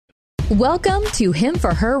Welcome to Him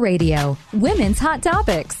for Her Radio, Women's Hot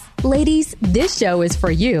Topics. Ladies, this show is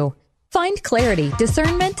for you. Find clarity,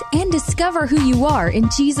 discernment, and discover who you are in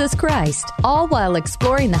Jesus Christ, all while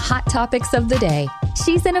exploring the hot topics of the day.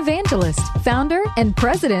 She's an evangelist, founder, and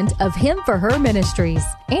president of Him for Her Ministries,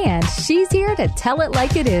 and she's here to tell it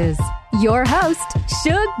like it is. Your host,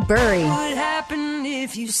 Shug Burry. What happened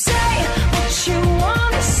if you say what you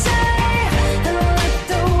want to say and let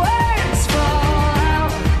the words fall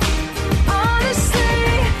out? Honestly,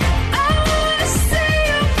 I want to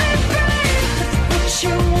see you be brave with what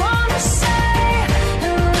you want to say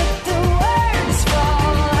and let the words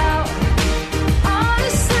fall out.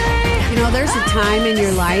 Honestly, you know, there's a time in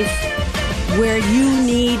your life where you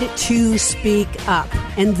need to speak up,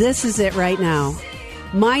 and this is it right now.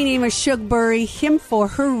 My name is Shug Burry, Him for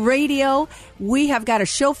Her Radio. We have got a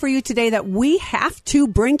show for you today that we have to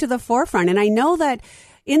bring to the forefront. And I know that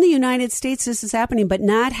in the United States this is happening, but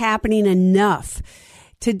not happening enough.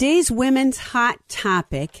 Today's women's hot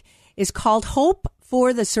topic is called Hope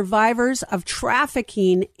for the Survivors of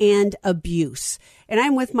Trafficking and Abuse. And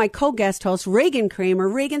I'm with my co-guest host, Reagan Kramer.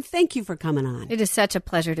 Reagan, thank you for coming on. It is such a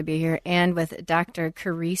pleasure to be here, and with Dr.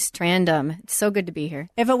 Carice Trandum. It's so good to be here.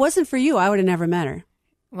 If it wasn't for you, I would have never met her.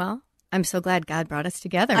 Well, I'm so glad God brought us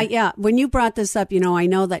together. Yeah, when you brought this up, you know, I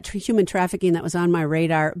know that human trafficking, that was on my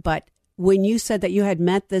radar, but when you said that you had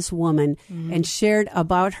met this woman and shared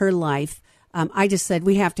about her life, I just said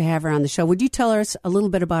we have to have her on the show. Would you tell us a little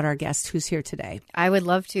bit about our guest who's here today? I would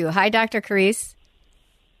love to. Hi, Dr. Carice.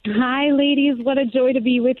 Hi, ladies. What a joy to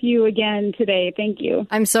be with you again today. Thank you.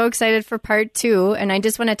 I'm so excited for part 2, and I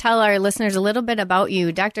just want to tell our listeners a little bit about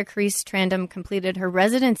you. Dr. Carice Trandum completed her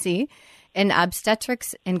residency in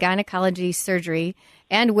obstetrics and gynecology surgery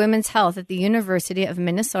and women's health at the University of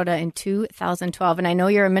Minnesota in 2012. And I know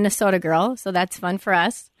you're a Minnesota girl, so that's fun for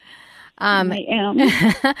us. I am.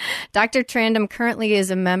 Dr. Trandum currently is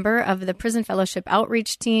a member of the Prison Fellowship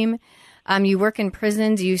Outreach Team. You work in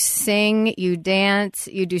prisons, you sing, you dance,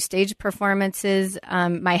 you do stage performances.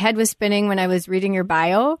 My head was spinning when I was reading your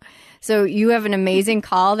bio. So you have an amazing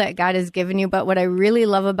call that God has given you. But what I really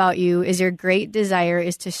love about you is your great desire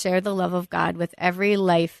is to share the love of God with every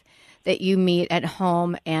life that you meet at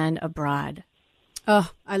home and abroad. Oh,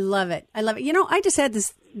 I love it. I love it. You know, I just had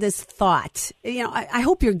this thought. You know, I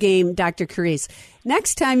hope you're game, Dr. Carice.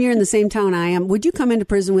 Next time you're in the same town I am, would you come into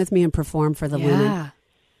prison with me and perform for the women?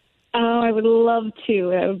 Oh, I would love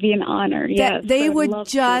to. That would be an honor. Yes, they would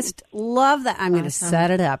just love that. I'm going to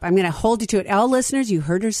set it up. I'm going to hold you to it. All listeners, you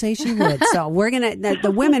heard her say she would. So we're going to,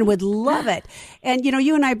 the women would love it. And, you know,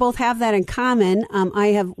 you and I both have that in common. I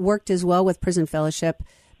have worked as well with Prison Fellowship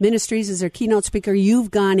Ministries as their keynote speaker. You've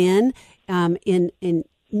gone in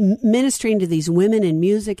ministering to these women in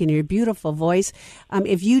music and your beautiful voice.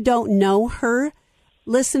 If you don't know her,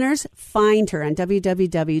 listeners, find her on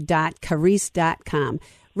www.carice.com.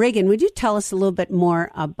 Reagan, would you tell us a little bit more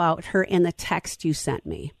about her and the text you sent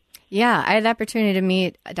me? Yeah, I had the opportunity to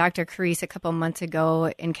meet Dr. Carice a couple months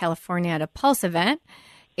ago in California at a Pulse event,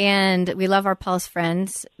 and we love our Pulse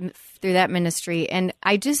friends through that ministry. And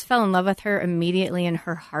I just fell in love with her immediately in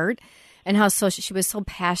her heart, and how she was so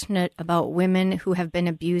passionate about women who have been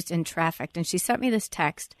abused and trafficked. And she sent me this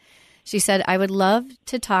text. She said, I would love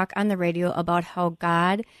to talk on the radio about how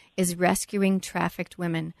God is rescuing trafficked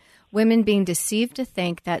women. Women being deceived to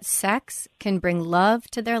think that sex can bring love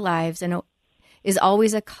to their lives and is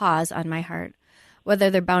always a cause on my heart, whether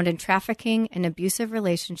they're bound in trafficking, an abusive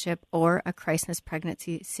relationship, or a crisis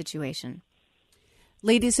pregnancy situation.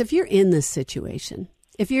 Ladies, if you're in this situation,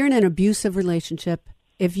 if you're in an abusive relationship,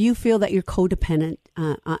 if you feel that you're codependent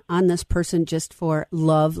on this person just for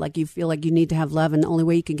love, like you feel like you need to have love and the only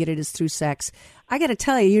way you can get it is through sex, I got to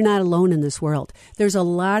tell you, you're not alone in this world. There's a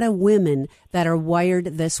lot of women that are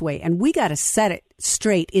wired this way, and we got to set it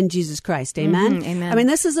straight in Jesus Christ. Amen? Amen. I mean,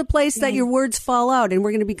 this is a place that your words fall out, and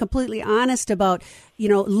we're going to be completely honest about, you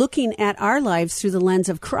know, looking at our lives through the lens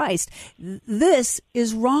of Christ. This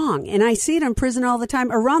is wrong, and I see it in prison all the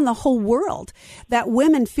time around the whole world, that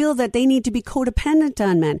women feel that they need to be codependent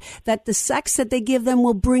on men, that the sex that they give them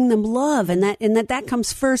will bring them love, and that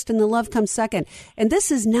comes first and the love comes second. And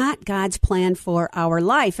this is not God's plan for our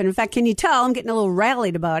life. And in fact, can you tell I'm getting a little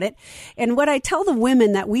rallied about it? And what I tell the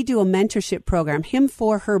women that we do a mentorship program, Him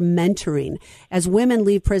for Her Mentoring, as women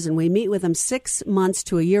leave prison. We meet with them 6 months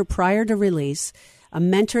to a year prior to release. A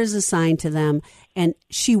mentor is assigned to them, and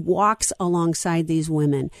she walks alongside these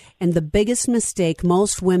women. And the biggest mistake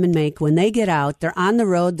most women make when they get out, they're on the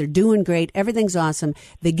road, they're doing great, everything's awesome.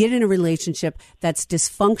 They get in a relationship that's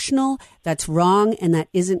dysfunctional, that's wrong, and that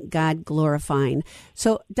isn't God glorifying.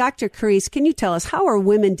 So, Dr. Carice, can you tell us, how are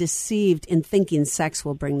women deceived in thinking sex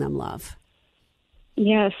will bring them love?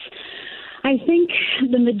 Yes. I think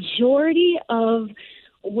the majority of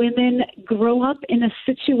women grow up in a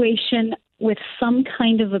situation with some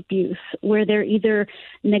kind of abuse where they're either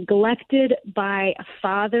neglected by a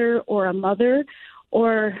father or a mother,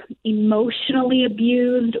 or emotionally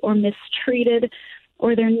abused or mistreated,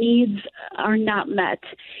 or their needs are not met.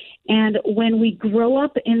 And when we grow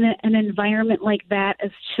up in an environment like that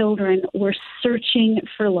as children, we're searching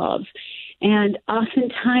for love. And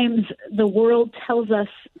oftentimes the world tells us,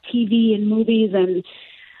 TV and movies and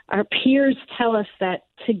our peers tell us that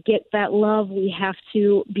to get that love, we have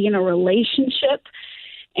to be in a relationship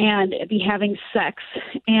and be having sex.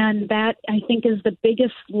 And that, I think, is the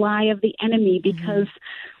biggest lie of the enemy, because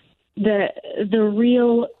the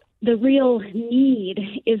real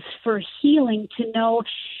need is for healing, to know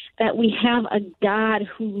that we have a God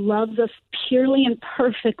who loves us purely and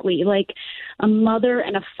perfectly, like a mother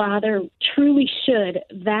and a father truly should.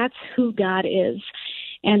 That's who God is.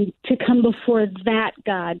 And to come before that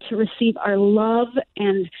God, to receive our love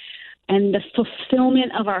and the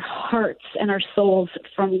fulfillment of our hearts and our souls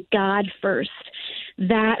from God first,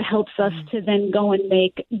 that helps us to then go and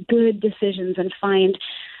make good decisions and find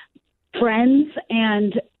friends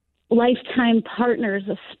and lifetime partners,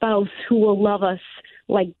 a spouse who will love us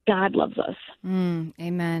like God loves us.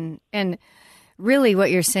 Amen. And really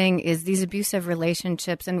what you're saying is these abusive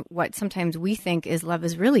relationships and what sometimes we think is love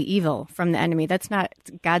is really evil from the enemy. That's not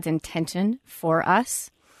God's intention for us.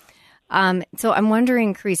 So I'm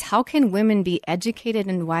wondering, Carice, how can women be educated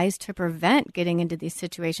and wise to prevent getting into these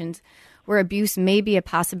situations where abuse may be a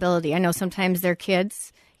possibility? I know sometimes they're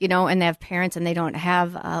kids, and they have parents and they don't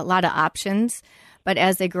have a lot of options. But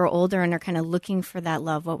as they grow older and are kind of looking for that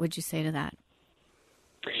love, what would you say to that?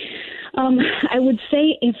 I would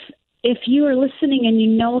say if you are listening and you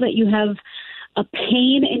know that you have a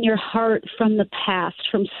pain in your heart from the past,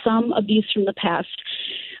 from some abuse from the past,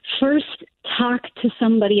 first talk to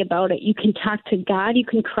somebody about it. You can talk to God. You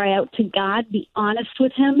can cry out to God. Be honest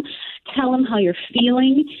with Him. Tell Him how you're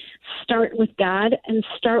feeling. Start with God and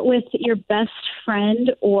start with your best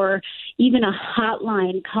friend, or even a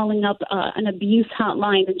hotline, calling up an abuse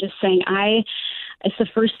hotline and just saying, it's the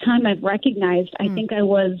first time I've recognized I think I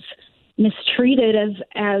was mistreated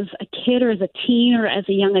as a kid or as a teen or as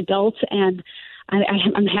a young adult, and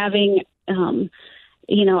I'm having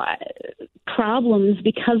problems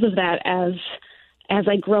because of that as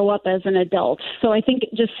I grow up as an adult. So I think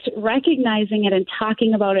just recognizing it and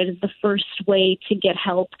talking about it is the first way to get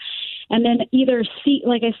help. And then either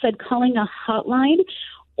like I said, calling a hotline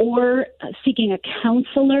or seeking a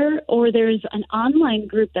counselor, or there's an online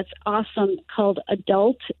group that's awesome called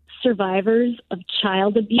Adult Survivors of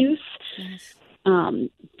Child Abuse. Yes.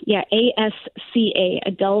 ASCA,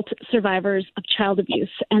 Adult Survivors of Child Abuse,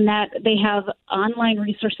 and that they have online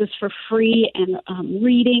resources for free and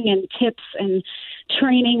reading and tips and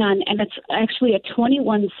training on, and it's actually a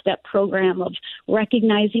 21-step program of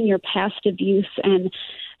recognizing your past abuse and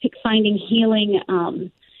finding healing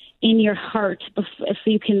in your heart so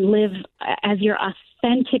you can live as your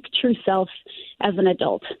authentic true self as an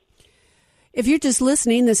adult. If you're just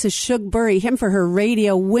listening, this is Shug Burry, Him for Her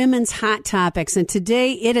Radio, Women's Hot Topics. And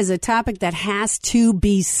today it is a topic that has to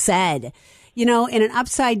be said. In an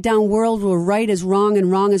upside down world where right is wrong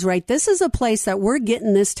and wrong is right, this is a place that we're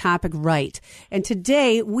getting this topic right. And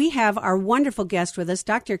today we have our wonderful guest with us,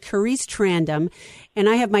 Dr. Carice Trandum, and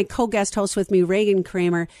I have my co-guest host with me, Reagan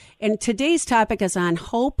Kramer. And today's topic is on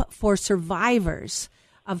hope for survivors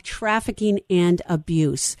of trafficking and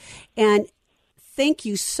abuse. And thank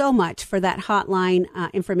you so much for that hotline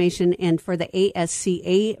information and for the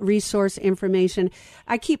ASCA resource information.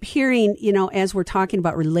 I keep hearing, as we're talking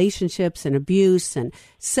about relationships and abuse and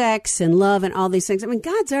sex and love and all these things. I mean,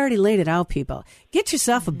 God's already laid it out, people. Get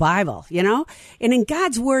yourself a Bible, And in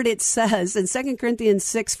God's word, it says in 2 Corinthians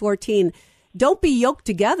 6:14, don't be yoked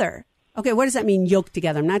together. Okay, what does that mean, yoked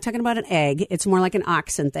together? I'm not talking about an egg. It's more like an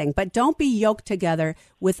oxen thing. But don't be yoked together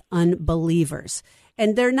with unbelievers.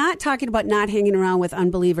 And they're not talking about not hanging around with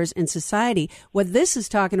unbelievers in society. What this is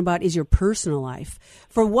talking about is your personal life.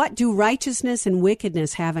 For what do righteousness and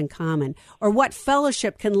wickedness have in common? Or what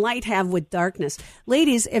fellowship can light have with darkness?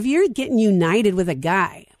 Ladies, if you're getting united with a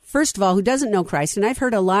guy, first of all, who doesn't know Christ, and I've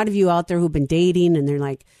heard a lot of you out there who've been dating and they're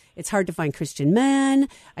like, It's hard to find Christian men.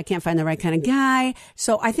 I can't find the right kind of guy.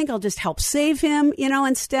 So I think I'll just help save him,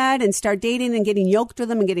 instead, and start dating and getting yoked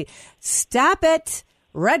with him and stop it.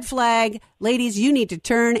 Red flag. Ladies, you need to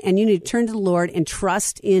turn to the Lord and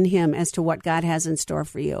trust in him as to what God has in store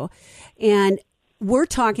for you. And we're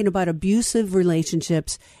talking about abusive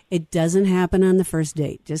relationships. It doesn't happen on the first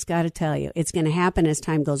date. Just got to tell you. It's going to happen as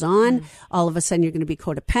time goes on. All of a sudden, you're going to be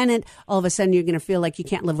codependent. All of a sudden, you're going to feel like you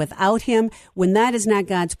can't live without him, when that is not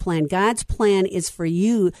God's plan. God's plan is for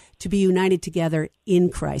you to be united together in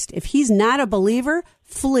Christ. If he's not a believer,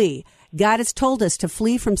 flee. God has told us to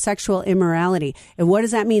flee from sexual immorality. And what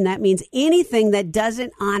does that mean? That means anything that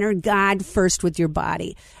doesn't honor God first with your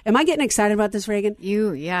body. Am I getting excited about this, Reagan?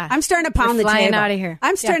 Yeah. I'm starting to pound the flying table. out of here.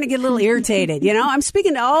 I'm starting to get a little irritated. I'm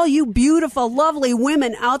speaking to all you beautiful, lovely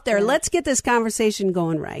women out there. Let's get this conversation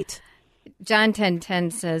going right. John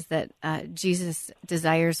 10:10 says that Jesus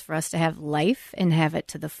desires for us to have life and have it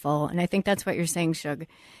to the full. And I think that's what you're saying, Shug.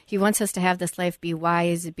 He wants us to have this life, be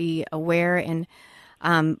wise, be aware, and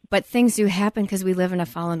but things do happen because we live in a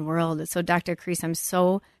fallen world. So, Dr. Kreese, I'm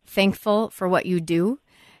so thankful for what you do,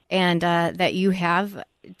 and that you have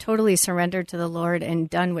totally surrendered to the Lord and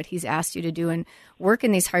done what he's asked you to do and work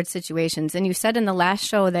in these hard situations. And you said in the last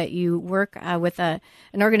show that you work with an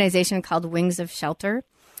organization called Wings of Shelter,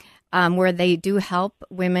 where they do help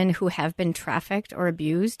women who have been trafficked or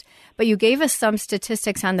abused. But you gave us some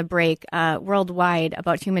statistics on the break worldwide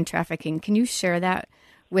about human trafficking. Can you share that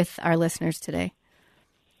with our listeners today?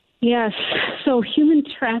 Yes. So human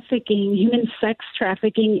sex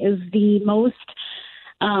trafficking is the most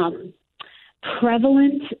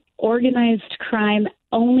prevalent organized crime,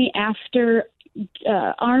 only after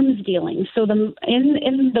arms dealing. So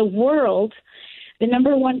in the world, the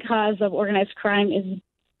number one cause of organized crime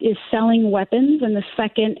is selling weapons, and the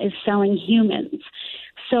second is selling humans.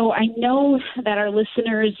 So I know that our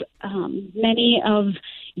listeners, many of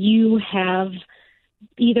you have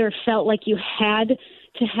either felt like you had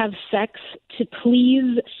to have sex to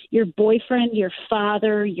please your boyfriend, your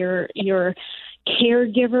father, your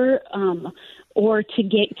caregiver, or to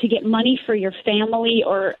get money for your family,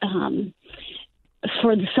 or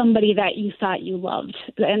for somebody that you thought you loved.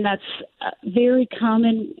 And that's a very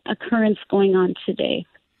common occurrence going on today.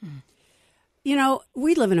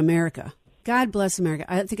 We live in America. God bless America.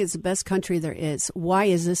 I think it's the best country there is. Why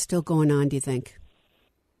is this still going on, do you think?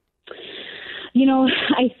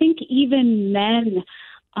 I think even men,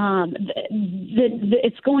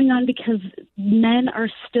 it's going on because men are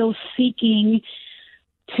still seeking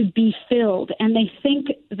to be filled, and they think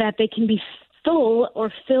that they can be full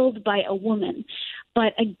or filled by a woman.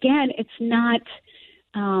 But again, it's not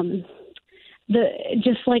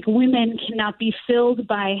just like women cannot be filled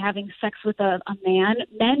by having sex with a man,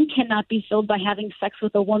 men cannot be filled by having sex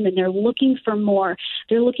with a woman. They're looking for more.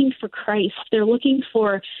 They're looking for Christ. They're looking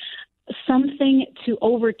for something to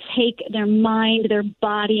overtake their mind, their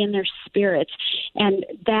body, and their spirit. And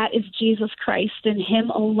that is Jesus Christ. In him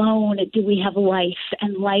alone do we have life,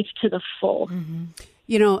 and life to the full. Mm-hmm.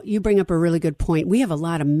 You bring up a really good point. We have a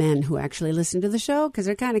lot of men who actually listen to the show because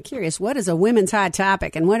they're kind of curious. What is a women's hot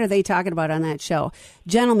topic, and what are they talking about on that show?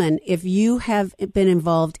 Gentlemen, if you have been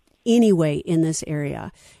involved anyway in this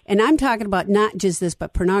area, and I'm talking about not just this,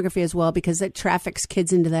 but pornography as well, because it traffics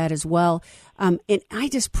kids into that as well. And I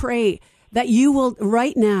just pray that you will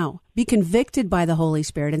right now be convicted by the Holy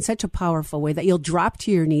Spirit in such a powerful way that you'll drop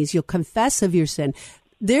to your knees. You'll confess of your sin.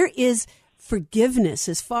 There is forgiveness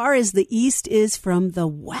as far as the east is from the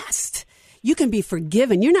west. You can be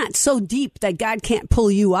forgiven. You're not so deep that God can't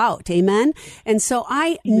pull you out. Amen. And so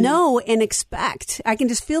I know and expect, I can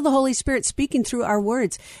just feel the Holy Spirit speaking through our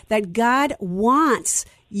words, that God wants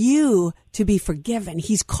you to be forgiven.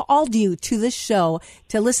 He's called you to this show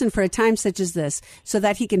to listen for a time such as this so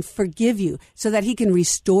that he can forgive you, so that he can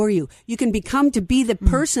restore you. You can become to be the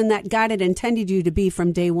person that God had intended you to be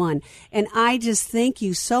from day one. And I just thank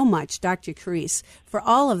you so much, Dr. Kreese, for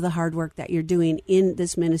all of the hard work that you're doing in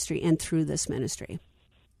this ministry and through this ministry.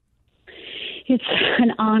 It's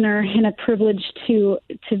an honor and a privilege to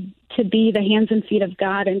be the hands and feet of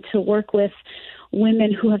God and to work with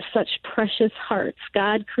women who have such precious hearts.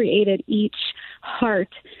 God created each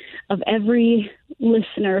heart of every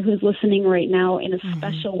listener who's listening right now in a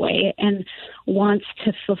special way and wants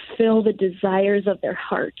to fulfill the desires of their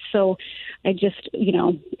heart. So I just,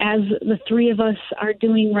 as the three of us are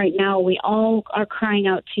doing right now, we all are crying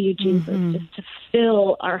out to you, Jesus, just to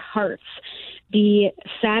fill our hearts,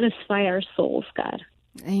 satisfy our souls, God.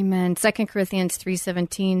 Amen. 2 Corinthians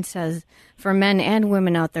 3:17 says, for men and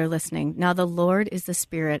women out there listening, now the Lord is the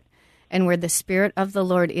Spirit, and where the Spirit of the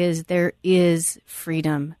Lord is, there is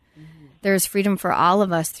freedom. there's freedom for all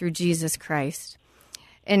of us through Jesus Christ.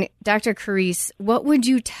 And Dr. Carice, what would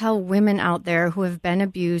you tell women out there who have been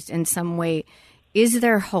abused in some way? Is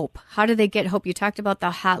there hope? How do they get hope? You talked about the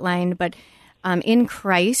hotline, but in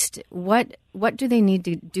Christ, what do they need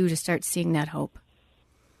to do to start seeing that hope?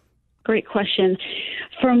 Great question.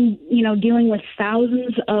 From, dealing with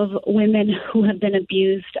thousands of women who have been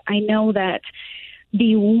abused, I know that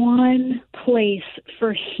the one place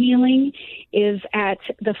for healing is at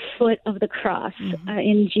the foot of the cross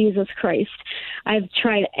in Jesus Christ. I've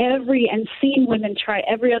tried and seen women try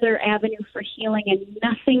every other avenue for healing, and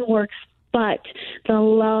nothing works but the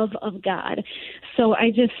love of God. So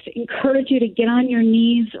I just encourage you to get on your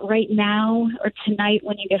knees right now or tonight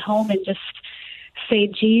when you get home and just say,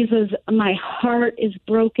 Jesus, my heart is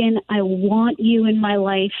broken. I want you in my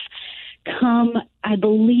life. Come, I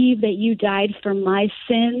believe that you died for my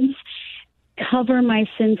sins. Cover my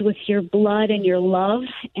sins with your blood and your love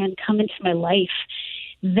and come into my life.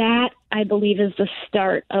 That, I believe, is the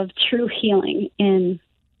start of true healing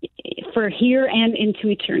for here and into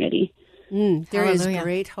eternity. There is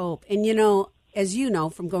great hope. And, as you know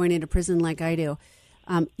from going into prison like I do,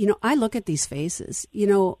 I look at these faces.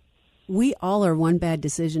 We all are one bad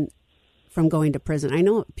decision from going to prison. I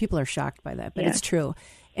know people are shocked by that, but it's true.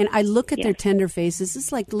 And I look at their tender faces.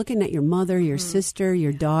 It's like looking at your mother, your sister,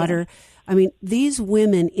 your daughter. I mean, these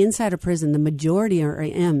women inside of prison, the majority are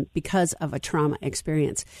in because of a trauma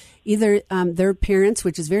experience. Either their parents,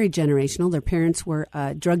 which is very generational, their parents were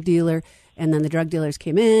a drug dealer, and then the drug dealers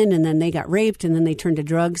came in, and then they got raped, and then they turned to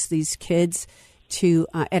drugs, these kids, to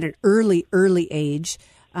at an early age.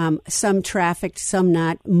 Some trafficked, some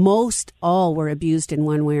not. Most all were abused in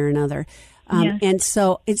one way or another. And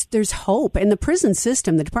so there's hope. And the prison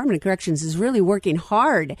system, the Department of Corrections, is really working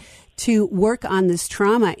hard to work on this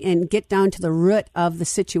trauma and get down to the root of the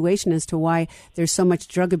situation as to why there's so much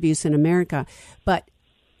drug abuse in America. But,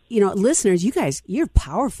 listeners, you guys, you're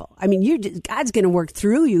powerful. I mean, God's going to work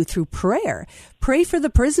through you through prayer. Pray for the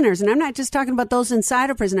prisoners. And I'm not just talking about those inside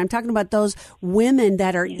of prison. I'm talking about those women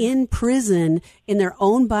that are in prison in their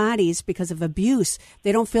own bodies because of abuse.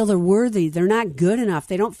 They don't feel they're worthy. They're not good enough.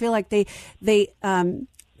 They don't feel like they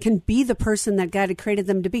can be the person that God had created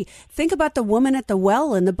them to be. Think about the woman at the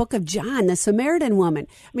well in the book of John, the Samaritan woman.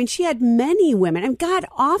 I mean, she had many women, and God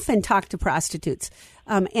often talked to prostitutes,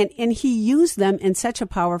 and he used them in such a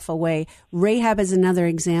powerful way. Rahab is another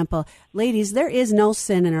example. Ladies, there is no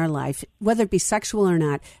sin in our life, whether it be sexual or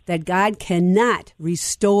not, that God cannot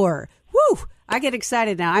restore. Woo! I get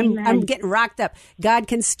excited now. I'm getting rocked up. God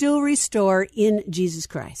can still restore in Jesus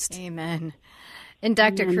Christ. Amen. And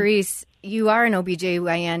Dr. Carice, you are an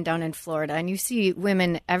OBGYN down in Florida, and you see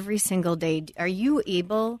women every single day. Are you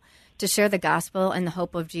able to share the gospel and the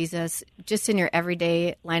hope of Jesus just in your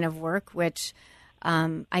everyday line of work, which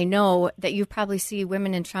I know that you probably see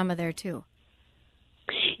women in trauma there too?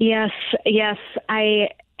 Yes. I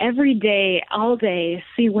every day, all day,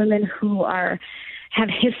 see women who have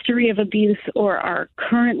history of abuse or are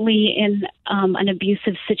currently in an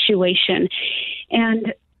abusive situation.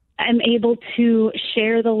 And I'm able to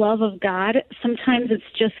share the love of God. Sometimes it's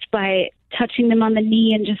just by touching them on the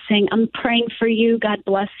knee and just saying, I'm praying for you, God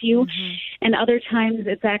bless you. And other times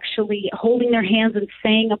it's actually holding their hands and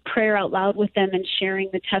saying a prayer out loud with them and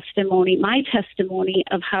sharing my testimony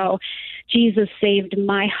of how Jesus saved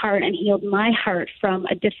my heart and healed my heart from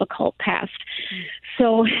a difficult past.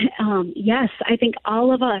 So, yes, I think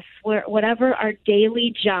all of us, whatever our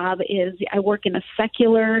daily job is, I work in a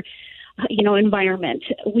secular environment.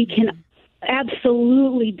 We can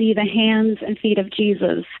absolutely be the hands and feet of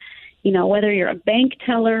Jesus. Whether you're a bank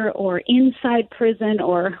teller or inside prison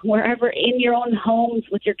or wherever in your own homes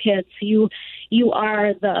with your kids, you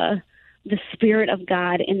are the Spirit of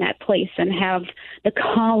God in that place and have the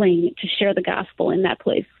calling to share the gospel in that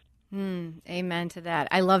place. Amen to that.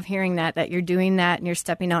 I love hearing that you're doing that and you're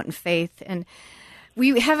stepping out in faith. And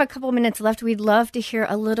we have a couple minutes left. We'd love to hear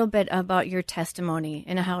a little bit about your testimony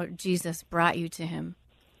and how Jesus brought you to him.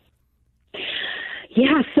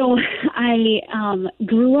 Yeah, so I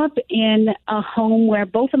grew up in a home where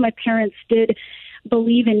both of my parents did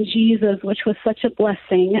believe in Jesus, which was such a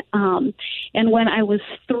blessing. And when I was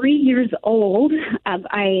 3 years old,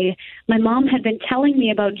 my mom had been telling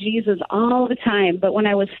me about Jesus all the time. But when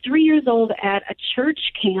I was 3 years old at a church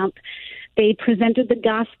camp, they presented the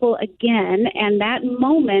gospel again, and that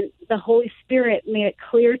moment, the Holy Spirit made it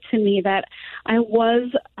clear to me that I was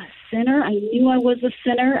a sinner. I knew I was a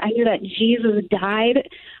sinner. I knew that Jesus died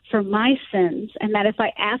for my sins, and that if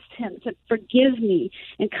I asked him to forgive me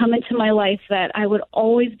and come into my life, that I would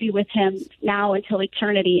always be with him now until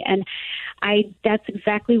eternity. And that's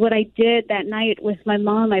exactly what I did that night with my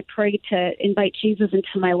mom. I prayed to invite Jesus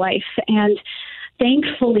into my life. And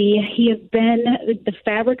thankfully, he has been the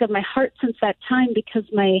fabric of my heart since that time, because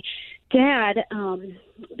my dad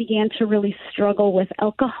began to really struggle with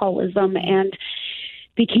alcoholism and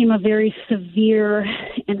became a very severe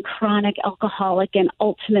and chronic alcoholic, and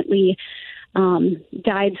ultimately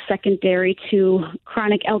died secondary to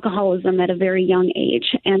chronic alcoholism at a very young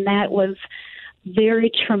age. And that was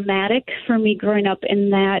very traumatic for me growing up in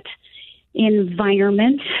that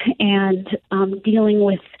environment, and dealing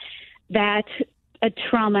with that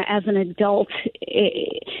trauma as an adult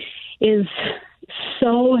is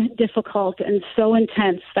so difficult and so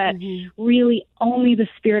intense that really only the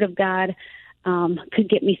Spirit of God could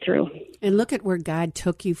get me through. And look at where God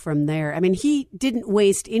took you from there. I mean, he didn't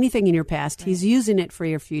waste anything in your past. Right. He's using it for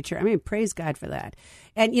your future. I mean, praise God for that.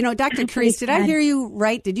 And, Dr. Carice, did I hear you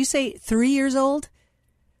right? Did you say 3 years old?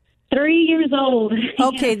 3 years old.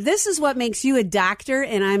 Okay, this is what makes you a doctor,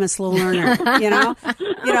 and I'm a slow learner.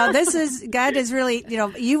 This is, God is really,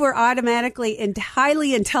 you were automatically and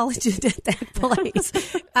highly intelligent at that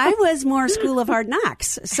place. I was more School of Hard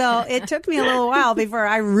Knocks, so it took me a little while before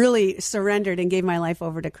I really surrendered and gave my life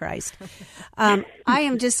over to Christ. I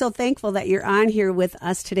am just so thankful that you're on here with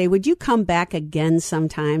us today. Would you come back again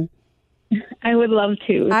sometime? I would love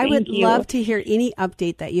to. I would love to hear any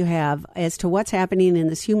update that you have as to what's happening in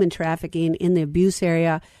this human trafficking, in the abuse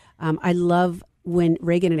area. I love when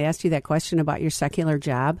Reagan had asked you that question about your secular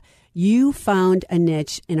job. You found a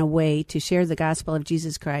niche and a way to share the gospel of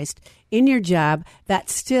Jesus Christ in your job that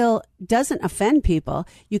still doesn't offend people.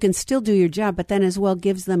 You can still do your job, but then as well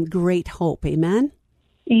gives them great hope. Amen?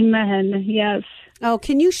 Amen. Yes. Oh,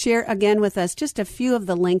 can you share again with us just a few of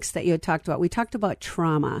the links that you had talked about? We talked about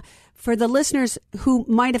trauma. For the listeners who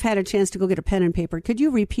might have had a chance to go get a pen and paper, could you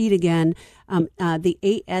repeat again the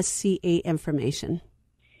ASCA information?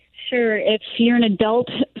 Sure. If you're an adult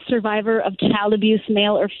survivor of child abuse,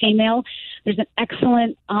 male or female, there's an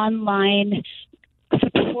excellent online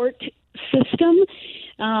support system.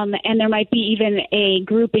 And there might be even a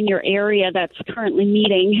group in your area that's currently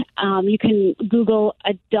meeting. You can Google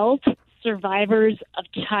Adult Survivors of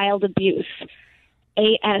Child Abuse,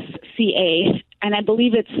 ASCA, and I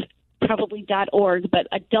believe it's probably .org, but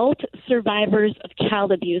Adult Survivors of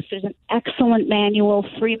Child Abuse. There's an excellent manual,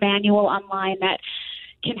 free manual online that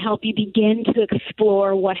can help you begin to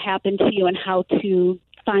explore what happened to you and how to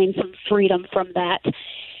find some freedom from that.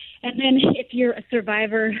 And then if you're a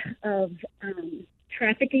survivor of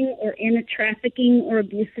trafficking or in a trafficking or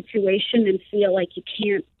abuse situation and feel like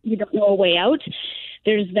you don't know a way out,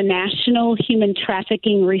 there's the National Human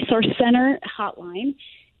Trafficking Resource Center hotline,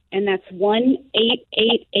 and that's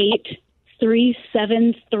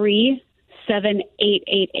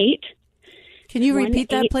 1-888-373-7888. Can you repeat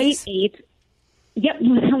that, please? Yep,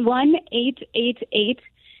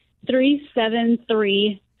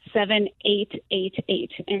 1-888-373-7888.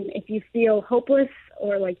 And if you feel hopeless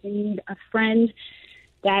or like you need a friend,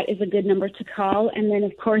 that is a good number to call. And then,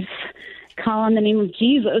 of course, call on the name of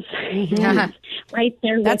Jesus. Right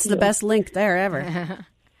there. That's the best link there ever.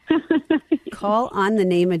 Call on the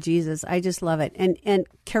name of Jesus. I just love it. And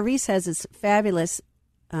Carice has this fabulous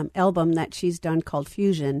album that she's done called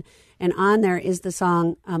Fusion. And on there is the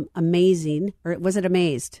song Amazing, or was it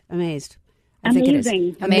Amazed? Amazed. I think it is.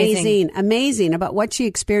 Amazing about what she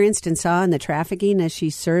experienced and saw in the trafficking as she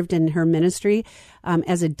served in her ministry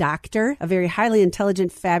as a doctor, a very highly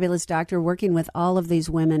intelligent, fabulous doctor working with all of these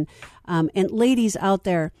women. And ladies out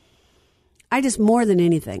there, I just, more than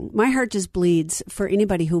anything, my heart just bleeds for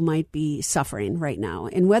anybody who might be suffering right now.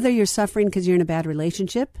 And whether you're suffering because you're in a bad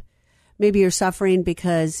relationship, maybe you're suffering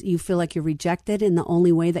because you feel like you're rejected and the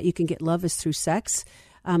only way that you can get love is through sex.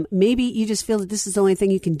 Maybe you just feel that this is the only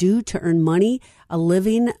thing you can do to earn money, a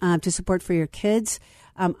living, to support for your kids.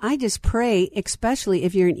 I just pray, especially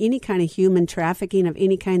if you're in any kind of human trafficking of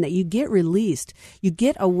any kind, that you get released, you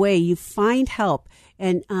get away, you find help,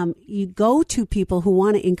 and you go to people who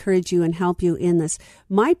want to encourage you and help you in this.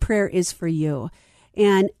 My prayer is for you.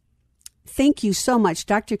 And thank you so much,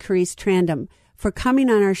 Dr. Carice Trandum, for coming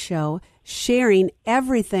on our show, sharing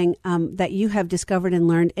everything that you have discovered and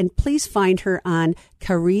learned. And please find her on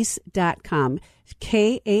Carice.com,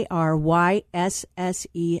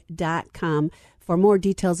 KARYSSE.com, for more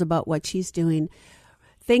details about what she's doing.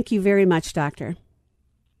 Thank you very much, Doctor.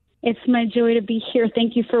 It's my joy to be here.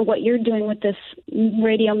 Thank you for what you're doing with this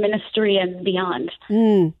radio ministry and beyond.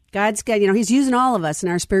 God's got, He's using all of us in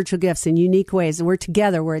our spiritual gifts in unique ways. And we're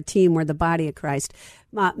together. We're a team. We're the body of Christ.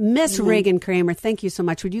 Miss Reagan Kramer, thank you so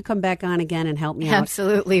much. Would you come back on again and help me out?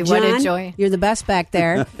 Absolutely. John, what a joy. You're the best back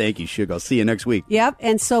there. Thank you, Shug. I'll see you next week. Yep.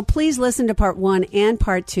 And so please listen to part 1 and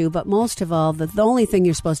part 2. But most of all, the only thing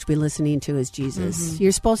you're supposed to be listening to is Jesus.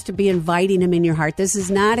 You're supposed to be inviting him in your heart. This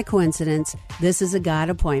is not a coincidence. This is a God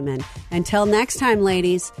appointment. Until next time,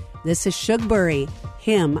 ladies, this is Shug Burry,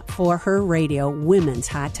 him for her radio, Women's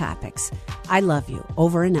Hot Topics. I love you.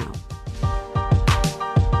 Over and out.